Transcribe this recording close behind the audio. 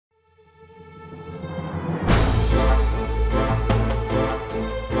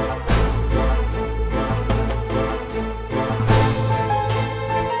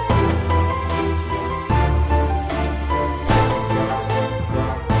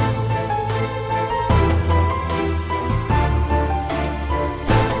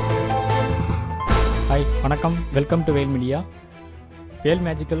வணக்கம், welcome to Vel media. Vel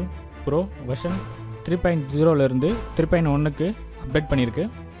magical bro version 3.0 இருந்து 3.1க்கு update பண்ணியிருக்கு.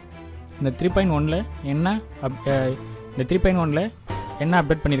 இந்த 3.1ல் என்ன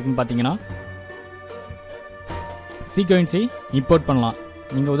அப்டேட் பண்ணியிருக்குன்னு பார்த்தீங்கன்னா, சீக்வென்ஸை இம்போர்ட் பண்ணலாம்.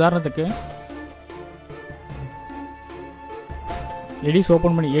 நீங்கள் உதாரணத்துக்கு எடியூஸ்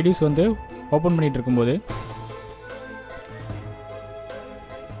ஓப்பன் பண்ணிகிட்டு இருக்கும்போது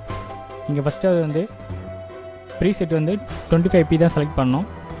இங்கே ஃபஸ்ட்டு அது வந்து ப்ரீசெட் வந்து 25p தான் செலக்ட் பண்ணோம்.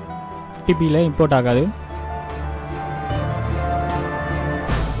 50pயில் இம்போர்ட் ஆகாது.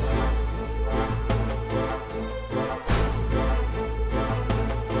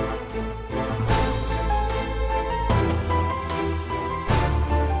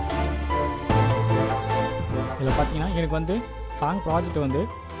 இதில் பார்த்தீங்கன்னா எனக்கு வந்து சாங் ப்ராஜெக்ட் வந்து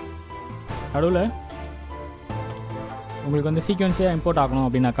நடுவில் உங்களுக்கு வந்து சீக்வென்ஸே இம்போர்ட் ஆகணும்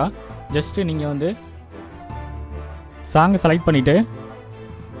அப்படின்னாக்கா, ஜஸ்ட்டு நீங்கள் வந்து சாங்கை செலக்ட் பண்ணிவிட்டு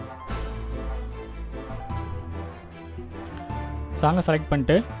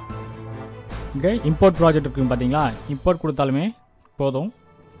இங்கே இம்போர்ட் ப்ராஜெக்ட் இருக்குன்னு பார்த்தீங்களா, இம்போர்ட் கொடுத்தாலுமே போதும்.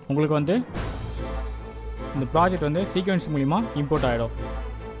 உங்களுக்கு வந்து இந்த ப்ராஜெக்ட் வந்து சீக்வென்ஸ் மூலிமா இம்போர்ட் ஆகிடும்.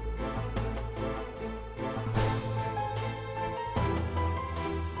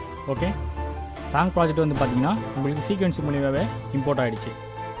 ஓகே, சாங் ப்ராஜெக்ட் வந்து பார்த்தீங்கன்னா உங்களுக்கு சீக்வென்ஸ் மூலியமாகவே இம்போர்ட் ஆகிடுச்சு.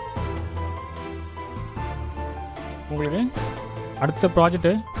 உங்களுக்கு அடுத்த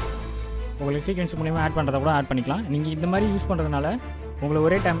ப்ராஜெக்ட்டு உங்களுக்கு சீக்வென்ஸ் மூலியமாக ஆட் பண்ணுறத கூட ஆட் பண்ணிக்கலாம். நீங்கள் இந்த மாதிரி யூஸ் பண்ணுறதுனால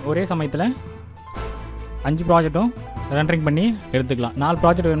உங்களுக்கு ஒரே சமயத்தில் 5 ப்ராஜெக்ட்டும் ரெண்டரிங் பண்ணி எடுத்துக்கலாம். 4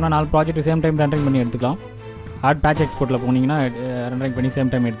 ப்ராஜெக்ட் வேணும்னா 4 ப்ராஜெக்ட் சேம் டைம் ரெண்டரிங் பண்ணி எடுத்துக்கலாம். ஆட் பேட்ச் எக்ஸ்போர்ட்டில் போனீங்கன்னா ரெண்டரிங் பண்ணி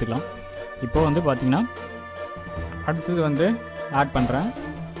சேம் டைம் எடுத்துக்கலாம். இப்போது வந்து பார்த்தீங்கன்னா அடுத்தது வந்து ஆட் பண்ணுறேன்.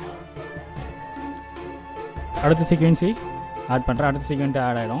 அடுத்த சீக்வென்ஸை ஆட் பண்ணுறேன். அடுத்த சீக்வென்ட்டு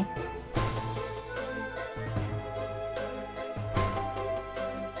ஆட் ஆகிடும்.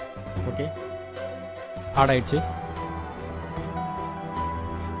 ஓகே, ஆட் ஆயிடுச்சு.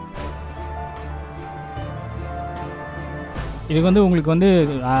 இதுக்கு வந்து உங்களுக்கு வந்து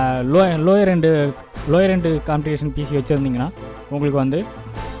லோயர் எண்டு கான்ஃபிகரேஷன் பிசி வச்சுருந்தீங்கன்னா உங்களுக்கு வந்து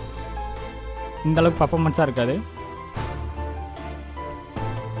இந்தளவுக்கு பர்ஃபார்மன்ஸாக இருக்காது.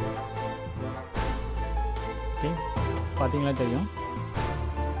 ஓகே, பார்த்தீங்களா தெரியும்.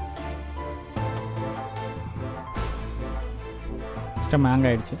 சிஸ்டம் ஹேங்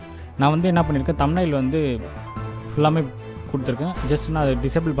ஆகிடுச்சு. நான் வந்து என்ன பண்ணியிருக்கேன், தம்ப்நெயில் வந்து ஃபுல்லாமே கொடுத்துருக்கேன். ஜஸ்ட் நான் அதை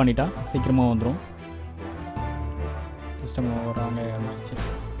டிசேபிள் பண்ணிட்டா சீக்கிரமாக வந்துடும். சிஸ்டம் ஹேங் ஆகிடுச்சு.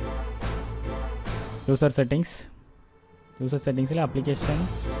 யூசர் செட்டிங்ஸில் அப்ளிகேஷன்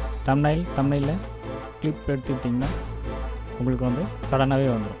தம்ப்நெயிலில் கிளிப் எடுத்துக்கிட்டிங்கன்னா உங்களுக்கு வந்து சடனாகவே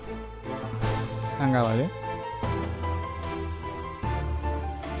வந்துடும், ஹேங் ஆகாது.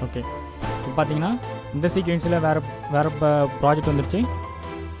 ஓகே, இப்போ பார்த்தீங்கன்னா இந்த சீக்வென்ஸில் வேறு ப்ராஜெக்ட் வந்துருச்சு.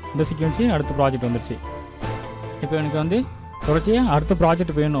 இந்த சீக்வென்ஸு அடுத்த ப்ராஜெக்ட் வந்துருச்சு. இப்போ எனக்கு வந்து தொடர்ச்சியாக அடுத்த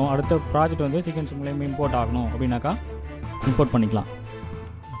ப்ராஜெக்ட் வேணும். அடுத்த ப்ராஜெக்ட் வந்து சீக்வென்ஸ் மூலியமாக இம்போர்ட் ஆகணும் அப்படின்னாக்கா இம்போர்ட் பண்ணிக்கலாம்.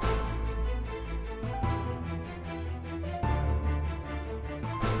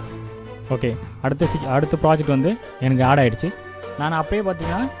 ஓகே, அடுத்த ப்ராஜெக்ட் வந்து எனக்கு ஆட் ஆகிடுச்சு. நான் அப்படியே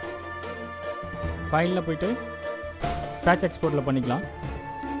பார்த்தீங்கன்னா ஃபைலில் போய்ட்டு பேட்ச் எக்ஸ்போர்ட்டில் பண்ணிக்கலாம்.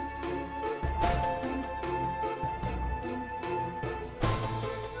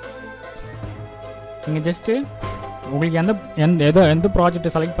 நீங்கள் ஜஸ்ட்டு உங்களுக்கு எந்த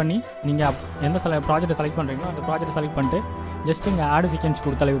ப்ராஜெக்ட்டை செலக்ட் பண்ணி நீங்கள் எந்த ப்ராஜெக்ட்டை செலக்ட் பண்ணுறீங்களோ அந்த ப்ராஜெக்ட்டை செலக்ட் பண்ணிட்டு ஜஸ்ட்டு இங்கே ஆட் சீக்வென்ஸ்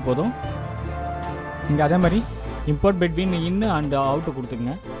கொடுத்தாலே போதும். இங்கே அதே மாதிரி import between in and out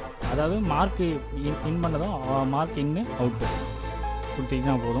கொடுத்துங்க. அதாவது மார்க் இன் பண்ணதும் மார்க் இன்னு அவுட்டு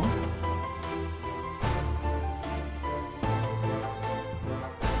கொடுத்தீங்கன்னா போதும்.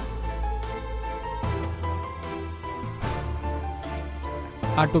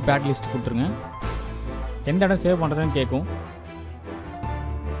 ஆட் டு பேட் லிஸ்ட் கொடுத்துருங்க. எந்த இடம் சேவ் பண்ணுறதுன்னு கேட்கும்.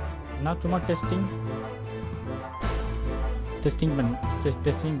 நான் சும்மா டெஸ்டிங்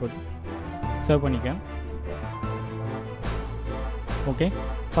போட்டு சேவ் பண்ணிக்கேன். ஓகே,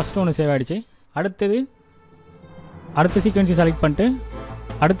 ஃபஸ்ட்டு ஒன்று சேவ் ஆகிடுச்சு. அடுத்த சீக்வென்ஸை செலக்ட் பண்ணிட்டு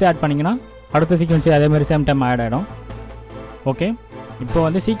அடுத்து ஆட் பண்ணிங்கன்னா அடுத்த சீக்வென்ஸை அதேமாதிரி சேம் டைம் ஆட் ஆகிடும். ஓகே, இப்போ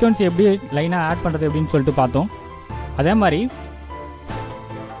வந்து சீக்வென்ஸ் எப்படி லைனாக ஆட் பண்ணுறது எப்படின்னு சொல்லிட்டு பார்த்தோம். அதே மாதிரி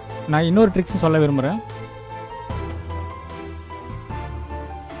நான் இன்னொரு ட்ரிக்ஸ் சொல்ல விரும்புகிறேன்.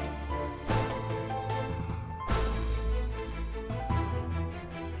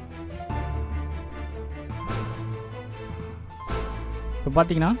 இப்போ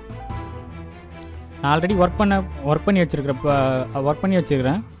பார்த்தீங்கன்னா நான் ஆல்ரெடி ஒர்க் பண்ணி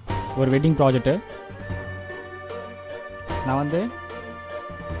வச்சுருக்கிறேன் ஒரு வெட்டிங் ப்ராஜெக்ட்டு. நான் வந்து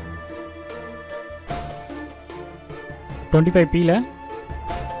 25Pல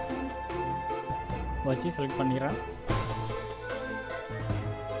வச்சு செலக்ட் பண்ணிடுறேன்.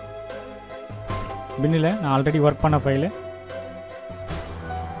 பின்னில் நான் ஆல்ரெடி ஒர்க் பண்ண ஃபைலு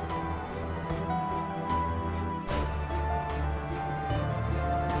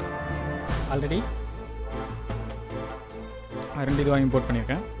ஆல்ரெடி 2 இதுவாக இம்போர்ட்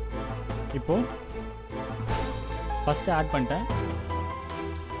பண்ணியிருக்கேன். இப்போது ஃபஸ்ட்டு ஆட் பண்ணிட்டேன்.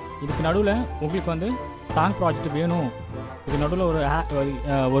 இதுக்கு நடுவில் உங்களுக்கு வந்து சாங் ப்ராஜெக்ட் வேணும், இதுக்கு நடுவில்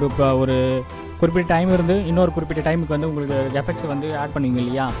ஒரு ஒரு குறிப்பிட்ட டைம் இருந்து இன்னொரு குறிப்பிட்ட டைமுக்கு வந்து உங்களுக்கு எஃபெக்ட்ஸ் வந்து ஆட் பண்ணுவீங்க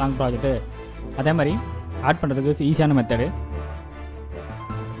இல்லையா சாங் ப்ராஜெக்ட்டு, அதே மாதிரி ஆட் பண்ணுறதுக்கு ஈஸியான மெத்தடு.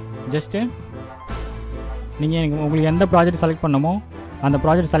 ஜஸ்ட்டு நீங்கள் உங்களுக்கு எந்த ப்ராஜெக்ட் செலக்ட் பண்ணமோ அந்த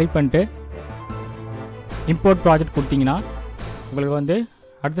ப்ராஜெக்ட் செலக்ட் பண்ணிட்டு இம்போர்ட் ப்ராஜெக்ட் கொடுத்தீங்கன்னா உங்களுக்கு வந்து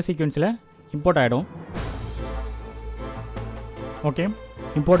அடுத்த சீக்வென்ஸில் இம்போர்ட் ஆகிடும். ஓகே,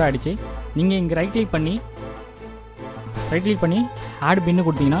 இம்போர்ட் ஆகிடுச்சு. நீங்கள் இங்கே ரைட் கிளிக் பண்ணி ஆட் பின்னு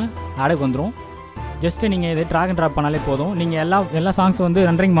கொடுத்தீங்கன்னா ஆடுக்கு வந்துடும். ஜஸ்ட்டு நீங்கள் இதை ட்ராக் அண்ட் ட்ராப் பண்ணாலே போதும். நீங்கள் எல்லா சாங்ஸும் வந்து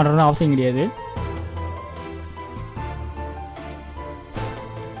ரெண்டரிங் பண்ணுறதுன்னு அவசியம் கிடையாது.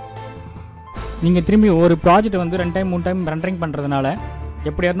 நீங்கள் திரும்பி ஒரு ப்ராஜெக்ட் வந்து 2 டைம் 3 டைம் ரெண்டரிங் பண்ணுறதுனால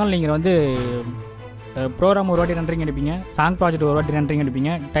எப்படியா இருந்தாலும் நீங்கள் வந்து ப்ரோக்ராம் ஒரு வாட்டி ரெண்டரிங் எடுப்பீங்க, சாங் ப்ராஜெக்ட் ஒரு வாட்டி ரெண்டரிங்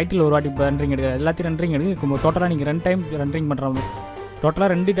எடுப்பீங்க, டைட்டில் ஒரு வாட்டி ரெண்டரிங் எடுக்கிற எல்லாத்தையும் ரெண்டரிங் எடுக்கும். டோட்டலாக நீங்கள் 2 டைம் ரெண்டரிங் பண்ணுற டோட்டலாக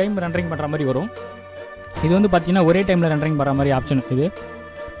 2 டைம் ரெண்டரிங் பண்ணுற மாதிரி வரும். இது வந்து பார்த்தீங்கன்னா ஒரே டைமில் ரெண்டரிங் பண்ணுற மாதிரி ஆப்ஷன். இது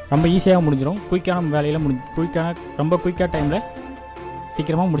ரொம்ப ஈஸியாக முடிஞ்சிடும். குயிக்கான வேலையில் ரொம்ப குயிக்காக டைமில்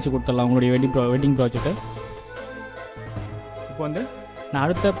சீக்கிரமாக முடிச்சு கொடுத்துடலாம் உங்களுடைய வெட்டிங் ப்ராஜெக்ட்டு. இப்போ வந்து நான்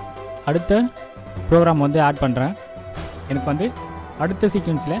அடுத்த ப்ரோக்ராம் வந்து ஆட் பண்ணுறேன். எனக்கு வந்து அடுத்த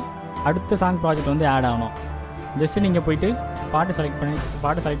சீக்வென்ஸில் அடுத்த சாங் ப்ராஜெக்ட் வந்து ஆட் ஆகணும். ஜஸ்ட்டு நீங்கள் போய்ட்டு பாட்டு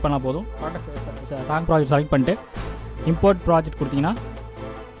செலக்ட் பண்ணால் போதும். சாங் ப்ராஜெக்ட் செலக்ட் பண்ணிட்டு இம்போர்ட் ப்ராஜெக்ட் கொடுத்தீங்கன்னா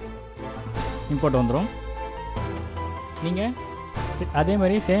இம்போர்ட் வந்துடும். நீங்கள் அதே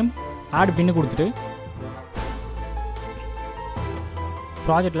மாதிரி சேம் ஆட் பின்னு கொடுத்துட்டு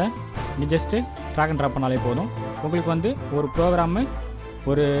ப்ராஜெக்டில் நீங்கள் ஜஸ்ட்டு ட்ராக் அண்ட் ட்ராப் பண்ணாலே போதும். உங்களுக்கு வந்து ஒரு ப்ரோக்ராமு,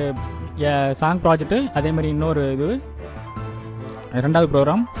 ஒரு சாங் ப்ராஜெக்ட்டு, அதே மாதிரி இன்னொரு இது 2வது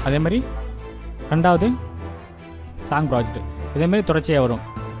ப்ரோக்ராம், அதே மாதிரி 2வது சாங் ப்ராஜெக்ட்டு, இதேமாரி தொடர்ச்சியாக வரும்.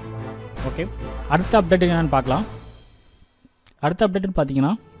 ஓகே, அடுத்த அப்டேட் என்னென்னு பார்க்கலாம். அடுத்த அப்டேட்டுன்னு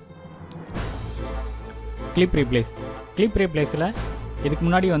பார்த்தீங்கன்னா கிளிப் ரீப்ளேஸில் இதுக்கு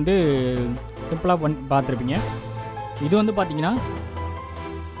முன்னாடி வந்து சிம்பிளாக பார்த்துருப்பீங்க. இது வந்து பார்த்தீங்கன்னா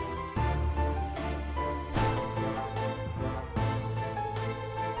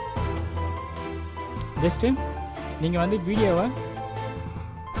ஜஸ்ட்டு நீங்கள் வந்து வீடியோவை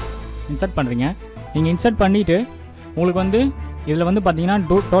இன்சர்ட் பண்ணுறீங்க. நீங்கள் இன்சர்ட் பண்ணிவிட்டு உங்களுக்கு வந்து இதில் வந்து பார்த்தீங்கன்னா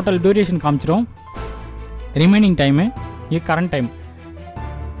டோட்டல் டியூரேஷன் காமிச்சிடும், ரிமைனிங் டைமு, இது கரண்ட் டைம்.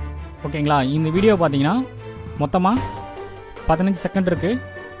 ஓகேங்களா, இந்த வீடியோ பார்த்தீங்கன்னா மொத்தமாக 15 செகண்ட் இருக்குது,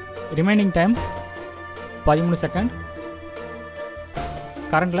 ரிமைனிங் டைம் 13 செகண்ட்,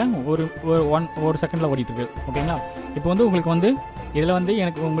 கரண்டில் ஒரு செகண்டில் ஓடிட்டுருக்கு. ஓகேங்களா, இப்போ வந்து உங்களுக்கு வந்து இதில் வந்து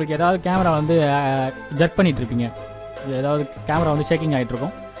உங்களுக்கு ஏதாவது கேமரா வந்து ஜட் பண்ணிகிட்ருப்பீங்க, ஏதாவது கேமரா வந்து ஷேக்கிங்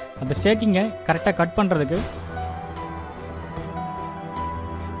ஆகிட்ருக்கும். அந்த ஷேக்கிங்கை கரெக்டாக கட் பண்ணுறதுக்கு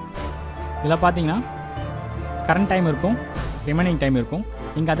இதில் பார்த்தீங்கன்னா கரண்ட் டைம் இருக்கும், ரிமைனிங் டைம் இருக்கும்.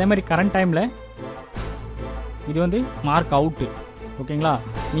 நீங்கள் அதே மாதிரி கரண்ட் டைமில் இது வந்து மார்க் அவுட்டு. ஓகேங்களா,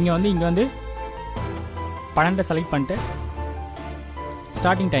 நீங்கள் வந்து இங்கே வந்து 12 செலக்ட் பண்ணிட்டு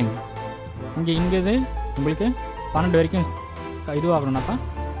ஸ்டார்டிங் டைம் இங்கே இது உங்களுக்கு 12 வரைக்கும் இதுவாகணும்னாக்கா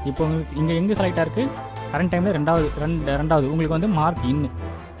இப்போ உங்களுக்கு இங்கே எங்கே செலக்ட் ஆகிருக்கு கரண்ட் டைமில் ரெண்டாவது உங்களுக்கு வந்து மார்க் இன்னு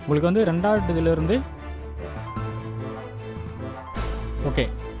உங்களுக்கு வந்து 2வது இதிலேருந்து ஓகே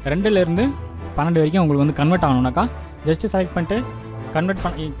 2லேருந்து 12 வரைக்கும் உங்களுக்கு வந்து கன்வெர்ட் ஆகணும்னாக்கா ஜஸ்ட்டு செலக்ட் பண்ணிட்டு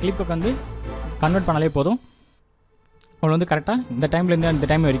கிளிப்புக்கு வந்து கன்வெர்ட் பண்ணாலே போதும். உங்களுக்கு வந்து கரெக்டாக இந்த டைம்லேருந்து அந்த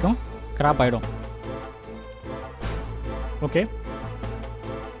டைம் வரைக்கும் கிராப் ஆகிடும். ஓகே,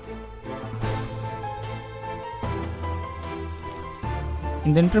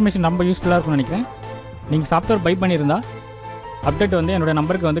 இந்த இன்ஃபர்மேஷன் ரொம்ப யூஸ்ஃபுல்லாக இருக்கும்னு நினைக்கிறேன். நீங்கள் சாஃப்ட்வேர் பை பண்ணியிருந்தால் அப்டேட் வந்து என்னோடய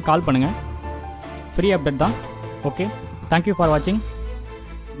நம்பருக்கு வந்து கால் பண்ணுங்கள், ஃப்ரீ அப்டேட் தான். ஓகே, தேங்க்யூ ஃபார் வாட்சிங்.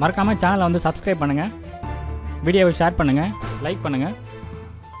 மறக்காமல் சேனலை வந்து சப்ஸ்கிரைப் பண்ணுங்கள், வீடியோவை ஷேர் பண்ணுங்கள், லைக் பண்ணுங்கள்.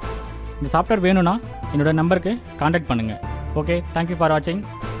 இந்த சாஃப்ட்வேர் வேணும்னா என்னோடய நம்பருக்கு கான்டாக்ட் பண்ணுங்கள். ஓகே, தேங்க்யூ ஃபார் வாட்சிங்.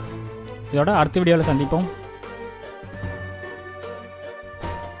 இதோட அடுத்த வீடியோவில் சந்திப்போம்.